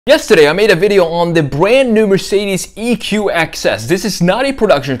Yesterday I made a video on the brand new Mercedes EQXX. This is not a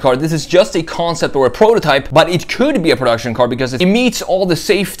production car, this is just a concept or a prototype, but it could be a production car because it meets all the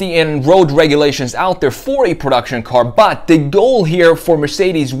safety and road regulations out there for a production car. But the goal here for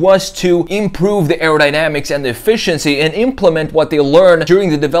Mercedes was to improve the aerodynamics and the efficiency and implement what they learned during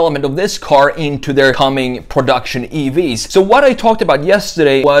the development of this car into their coming production EVs. So what I talked about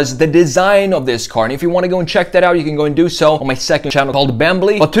yesterday was the design of this car, and if you want to go and check that out, you can go and do so on my second channel called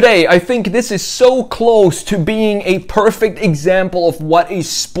Bembly. But today, I think this is so close to being a perfect example of what a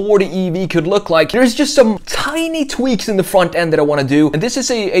sporty EV could look like. There's just some tiny tweaks in the front end that I want to do, and this is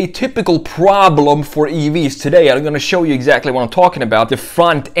a typical problem for EVs today. I'm going to show you exactly what I'm talking about, the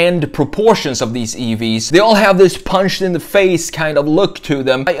front end proportions of these EVs. They all have this punched in the face kind of look to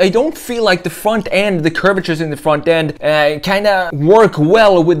them. I don't feel like the front end, the curvatures in the front end kind of work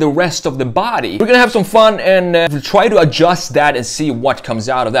well with the rest of the body. We're going to have some fun and try to adjust that and see what comes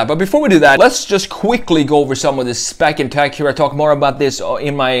out of that. But before we do that, let's just quickly go over some of the spec and tech here. I talk more about this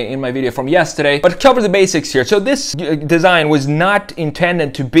in my video from yesterday, but cover the basics here. So this design was not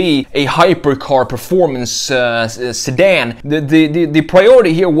intended to be a hypercar performance sedan. The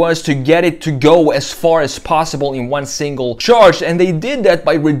priority here was to get it to go as far as possible in one single charge, and they did that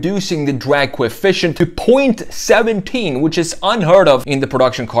by reducing the drag coefficient to 0.17, which is unheard of in the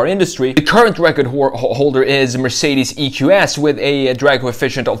production car industry. The current record holder is Mercedes EQS with a drag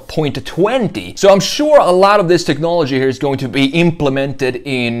coefficient of 0.20. So I'm sure a lot of this technology here is going to be implemented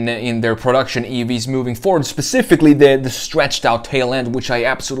in their production EVs moving forward, specifically the stretched out tail end, which I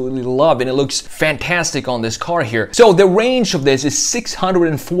absolutely love, and it looks fantastic on this car here. So the range of this is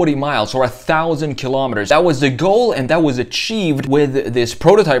 640 miles or 1,000 kilometers. That was the goal, and that was achieved with this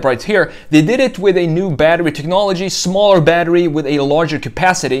prototype right here. They did it with a new battery technology, smaller battery with a larger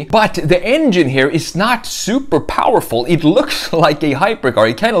capacity, but the engine here is not super powerful. It looks like a hypercar.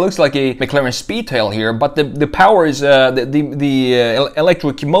 It kind of looks like a McLaren Speedtail here, but the power is the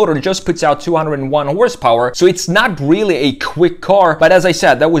electric motor just puts out 201 horsepower, so it's not really a quick car. But as I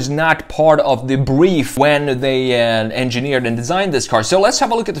said, that was not part of the brief when they engineered and designed this car. So let's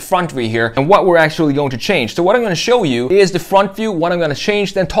have a look at the front view here and what we're actually going to change. So what I'm going to show you is the front view, what I'm going to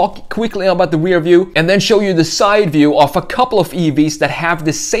change, then talk quickly about the rear view, and then show you the side view of a couple of EVs that have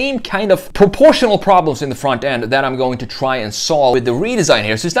the same kind of proportional problems in the front end that I'm going to try and solve with the redesign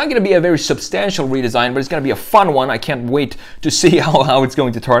here. So it's not going to be a very substantial redesign, but it's going to be a fun one. I can't wait to see how it's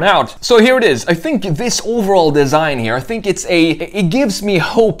going to turn out. So here it is. I think this overall design here, I think it gives me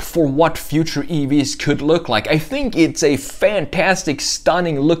hope for what future EVs could look like. I think it's a fantastic,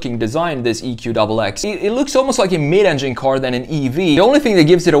 stunning looking design, this EQXX. It looks almost like a mid-engine car than an EV. The only thing that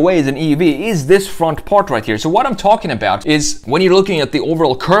gives it away as an EV is this front part right here. So what I'm talking about is when you're looking at the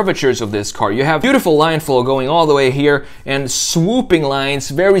overall curvatures of this car, you have beautiful line flow going all the way here and swooping lines,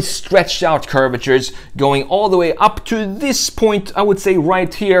 very stretched out curvatures going all the way up to this point, I would say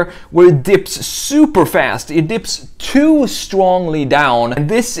right here, where it dips super fast. It dips too strongly down, and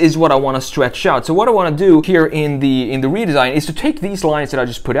this is what I want to stretch out. So what I want to do here in the redesign is to take these lines that I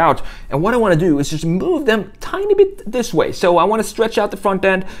just put out, and what I want to do is just move them tiny bit this way. So I want to stretch out the front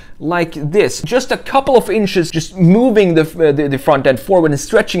end like this, just a couple of inches, just moving the front end forward and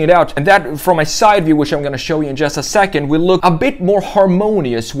stretching it out, and that from my side view, which I'm going to show you in just a second, will look a bit more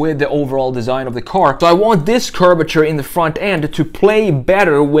harmonious with the overall design of the car. So I want this curvature in the front end to play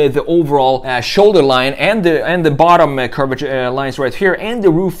better with the overall shoulder line and the bottom curvature lines right here, and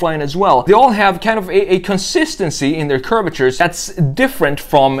the roof line as well. They all have kind of a consistency in their curvatures that's different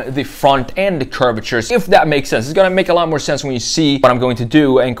from the front end curvatures, if that makes sense. It's going to make a lot more sense when you see what I'm going to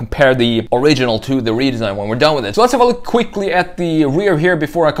do and compare the original to the redesign when we're done with it. So let's have a look quickly at the rear here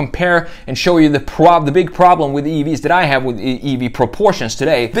before I compare and show you the big problem with the EVs that I have with EV proportions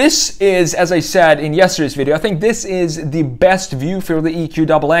today. This is, as I said in yesterday's video, I think this is the best view for the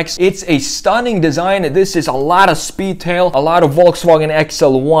EQXX. It's a stunning design. This is a lot of Speedtail, a lot of Volkswagen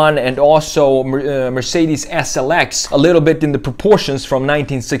XL1, and also Mercedes SLX, a little bit in the proportions from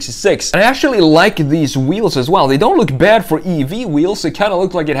 1966. And I actually like these wheels as well. They don't look bad for EV wheels. It kind of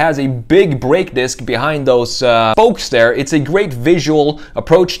looks like it has a big brake disc behind those spokes there. It's a great visual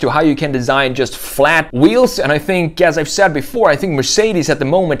approach to how you can design just flat wheels, and I think, as I've said before, I think Mercedes at the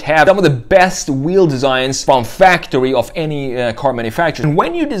moment have some of the best wheel designs from factory of any car manufacturer. And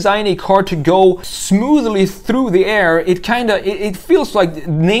when you design a car to go smoothly through the air, it feels like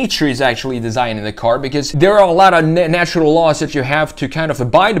nature is actually designing the car, because there are a lot of natural laws that you have to kind of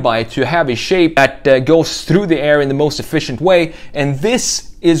abide by to have a shape that goes through the air in the most efficient way, and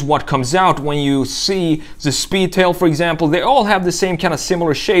this is what comes out when you see the Speedtail, for example. They all have the same kind of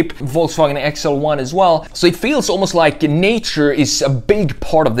similar shape, Volkswagen XL1 as well. So it feels almost like nature is a big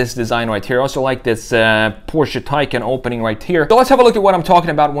part of this design right here. I also like this Porsche Taycan opening right here. So let's have a look at what I'm talking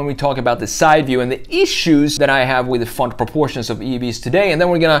about when we talk about the side view and the issues that I have with the front proportions of EVs today. And then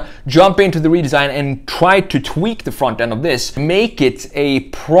we're gonna jump into the redesign and try to tweak the front end of this, make it a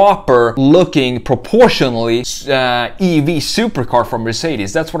proper looking, proportionally EV supercar from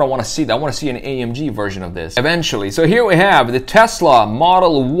Mercedes. That's what I want to see. I want to see an AMG version of this eventually. So here we have the Tesla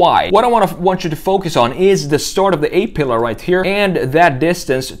Model Y. What I want you to focus on is the start of the A-pillar right here and that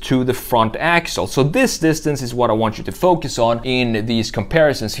distance to the front axle. So this distance is what I want you to focus on in these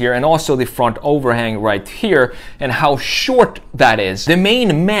comparisons here, and also the front overhang right here and how short that is. The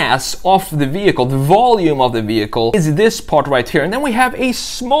main mass of the vehicle, the volume of the vehicle, is this part right here. And then we have a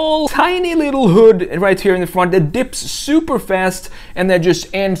small, tiny little hood right here in the front that dips super fast and that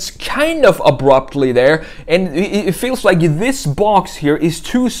just ends kind of abruptly there. And it feels like this box here is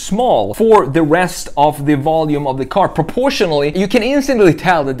too small for the rest of the volume of the car. Proportionally, you can instantly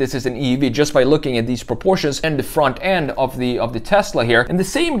tell that this is an EV just by looking at these proportions and the front end of the Tesla here. And the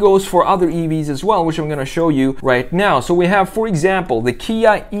same goes for other EVs as well, which I'm going to show you right now. So we have, for example, the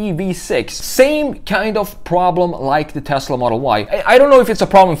Kia EV6. Same kind of problem like the Tesla Model Y. I don't know if it's a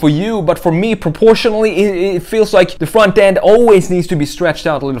problem for you, but for me, proportionally, it feels like the front end always needs to be stretched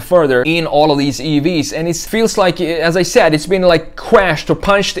out a little further in all of these EVs. And it feels like, as I said, it's been like crashed or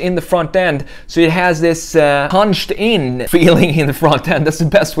punched in the front end. So it has this punched in feeling in the front end. That's the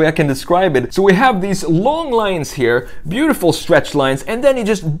best way I can describe it. So we have these long lines here, beautiful stretched lines, and then it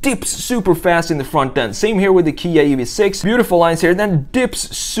just dips super fast in the front end. Same here with the Kia EV6. Beautiful lines here, then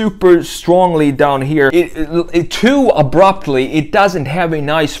dips super strongly down here. It too abruptly. It doesn't have a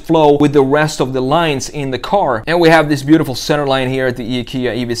nice flow with the rest of the lines in the car. And we have this beautiful center line here at the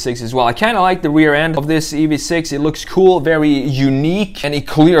Kia EV6 as well. I kind of like the rear end of this EV6. It looks cool, very unique, and a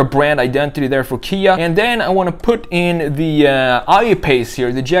clear brand identity there for Kia. And then I want to put in the I-Pace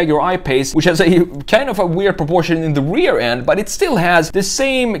here, the Jaguar I-Pace, which has a kind of a weird proportion in the rear end, but it still has the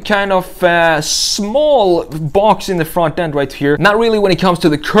same kind of small box in the front end right here. Not really when it comes to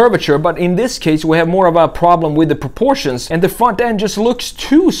the curvature, but in this case we have more of a problem with the proportions, and the front end just looks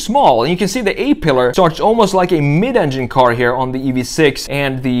too small. And you can see the A-pillar starts almost like a mid-engine car here on the EV6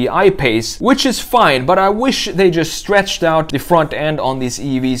 and the I-Pace, which is fine, but I wish they just stretched out the front end on these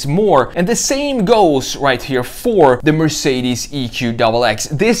EVs more. And the same goes right here for the Mercedes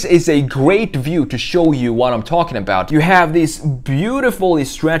EQXX. This is a great view to show you what I'm talking about. You have these beautifully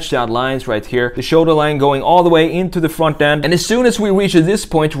stretched out lines right here, the shoulder line going all the way into the front end, and as soon as we reach this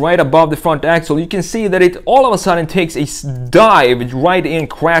point right above the front axle, you can see that it all of a sudden takes a dive right in,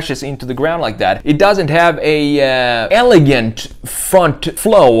 crashes into the ground like that. It doesn't have a elegant front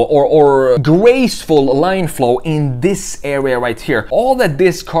flow or graceful line flow in this area right here. All that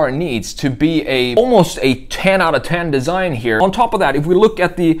this car needs to be almost a 10 out of 10 design here. On top of that, if we look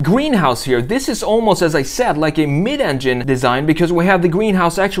at the greenhouse here, this is almost, as I said, like a mid-engine design, because we have the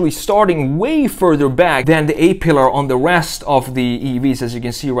greenhouse actually starting way further back than the A-pillar on the rest of the EVs. As you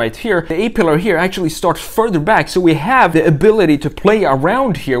can see right here, the A-pillar here actually starts further back, so we have the ability to play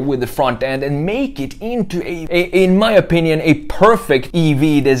around here with the front end and make it into in my opinion, a perfect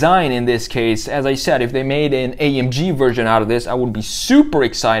EV design in this case. As I said, if they made an AMG version out of this, I would be super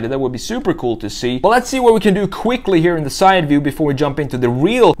excited. That would be super cool to see. But let's see what we can do quickly here in the side view before we jump into the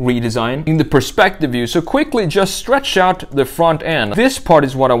real redesign in the perspective view. So quickly just stretch out the front end. This part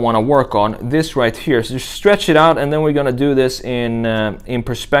is what I want to work on, this right here. So just stretch it out, and then we're gonna do this in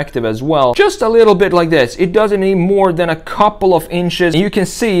perspective as well. Just a little bit like this. It doesn't need more than a couple of inches. And you can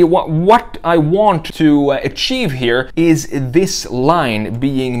see what I want to achieve here is this line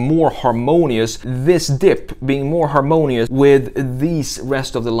being more harmonious, this dip being more harmonious with these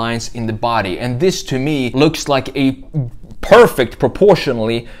rest of the lines in the body. And this to me looks like a perfect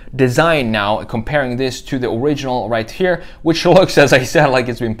proportionally design now, comparing this to the original right here, which looks, as I said, like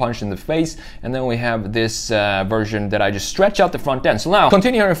it's been punched in the face. And then we have this version that I just stretch out the front end. So now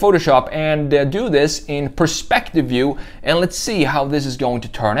continue here in Photoshop and do this in perspective view, and let's see how this is going to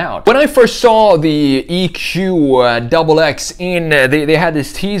turn out. When I first saw the EQXX they had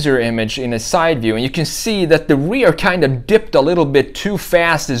this teaser image in a side view, and you can see that the rear kind of dipped a little bit too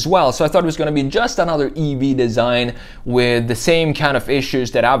fast as well. So I thought it was going to be just another EV design with with the same kind of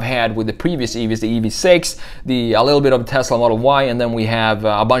issues that I've had with the previous EVs, the EV6, a little bit of the Tesla Model Y, and then we have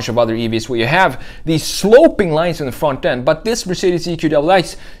a bunch of other EVs where you have these sloping lines in the front end. But this Mercedes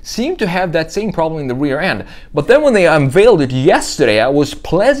EQXX seemed to have that same problem in the rear end. But then when they unveiled it yesterday, I was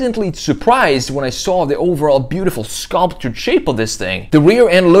pleasantly surprised when I saw the overall beautiful sculptured shape of this thing. The rear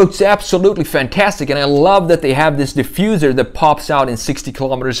end looks absolutely fantastic, and I love that they have this diffuser that pops out in 60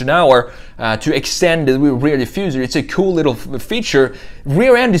 kilometers an hour to extend the rear diffuser. It's a cool little feature.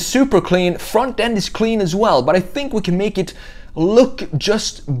 Rear end is super clean, front end is clean as well, but I think we can make it look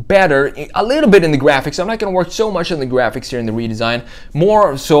just better a little bit in the graphics. I'm not going to work so much on the graphics here in the redesign,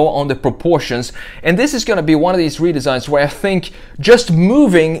 more so on the proportions. And this is going to be one of these redesigns where I think just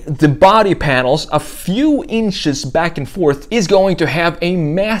moving the body panels a few inches back and forth is going to have a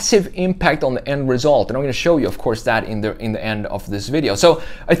massive impact on the end result. And I'm going to show you, of course, that in the end of this video. So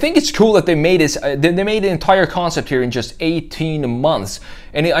I think it's cool that they made this. They made the entire concept here in just 18 months,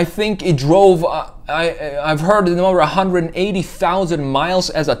 and I think it drove. I've heard the number 180,000 miles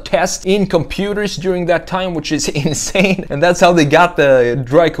as a test in computers during that time, which is insane. And that's how they got the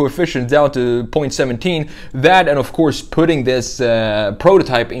drag coefficient down to 0.17. That, and of course putting this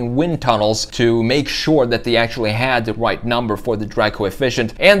prototype in wind tunnels to make sure that they actually had the right number for the drag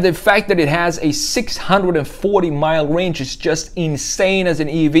coefficient. And the fact that it has a 640 mile range is just insane as an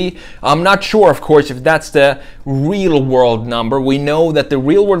EV. I'm not sure, of course, if that's the real world number. We know that the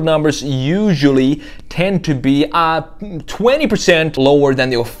real world numbers usually tend to be 20% lower than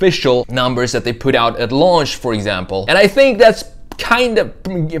the official numbers that they put out at launch, for example. And I think that's kind of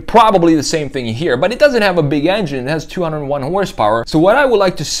probably the same thing here, but it doesn't have a big engine. It has 201 horsepower. So what I would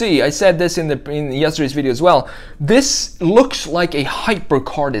like to see, I said this in yesterday's video as well, this looks like a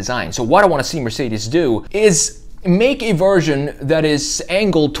hypercar design. So what I want to see Mercedes do is make a version that is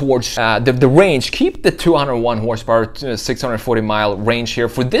angled towards the range. Keep the 201 horsepower, 640 mile range here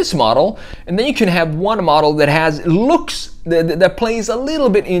for this model, and then you can have one model that has looks that plays a little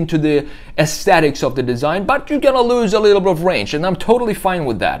bit into the aesthetics of the design, but you're gonna lose a little bit of range, and I'm totally fine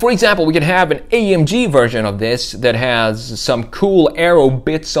with that. For example, we can have an AMG version of this that has some cool aero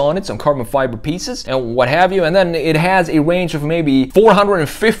bits on it, some carbon fiber pieces and what have you, and then it has a range of maybe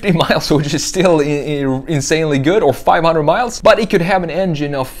 450 miles, which is still insanely good, or 500 miles, but it could have an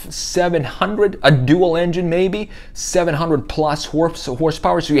engine of 700, a dual engine maybe, 700 plus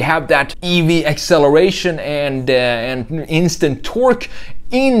horsepower, so you have that EV acceleration and instant torque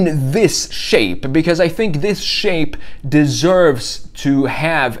in this shape, because I think this shape deserves to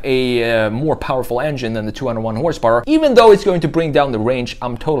have a more powerful engine than the 201 horsepower. Even though it's going to bring down the range,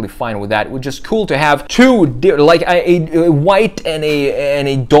 I'm totally fine with that. It's just cool to have two, like a white and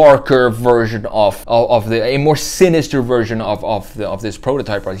a darker version of a more sinister version of this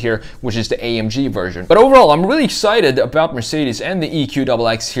prototype right here, which is the AMG version. But overall, I'm really excited about Mercedes and the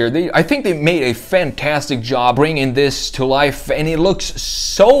EQXX here. I think they made a fantastic job bringing this to life, and it looks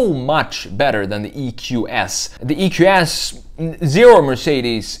so much better than the EQS. The EQS, zero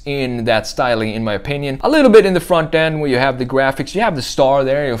Mercedes in that styling, in my opinion. A little bit in the front end where you have the graphics, you have the star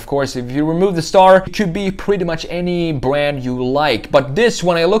there, of course. If you remove the star, it could be pretty much any brand you like. But this,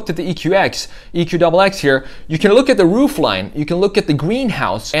 when I looked at the EQXX here, you can look at the roofline, you can look at the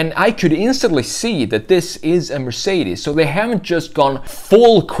greenhouse, and I could instantly see that this is a Mercedes. So they haven't just gone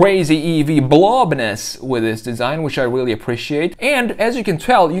full crazy EV blobness with this design, which I really appreciate. And as you can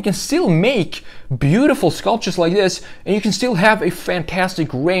tell, you can still make beautiful sculptures like this, and you can still have a fantastic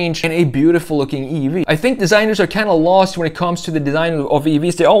range and a beautiful looking EV. I think designers are kind of lost when it comes to the design of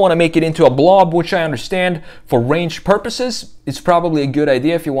EVs. They all want to make it into a blob, which I understand for range purposes. It's probably a good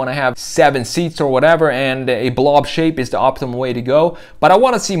idea if you want to have 7 seats or whatever, and a blob shape is the optimal way to go. But I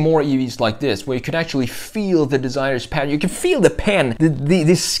want to see more EVs like this, where you can actually feel the designer's pen. You can feel the pen,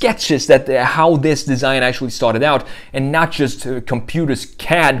 the sketches that how this design actually started out, and not just computers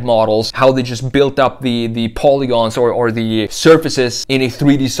CAD models, how they just built up the polygons or the surfaces in a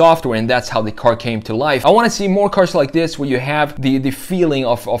 3D software, and that's how the car came to life. I want to see more cars like this, where you have the feeling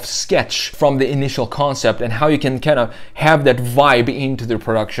of sketch from the initial concept, and how you can kind of have that vibe into the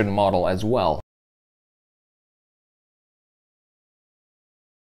production model as well.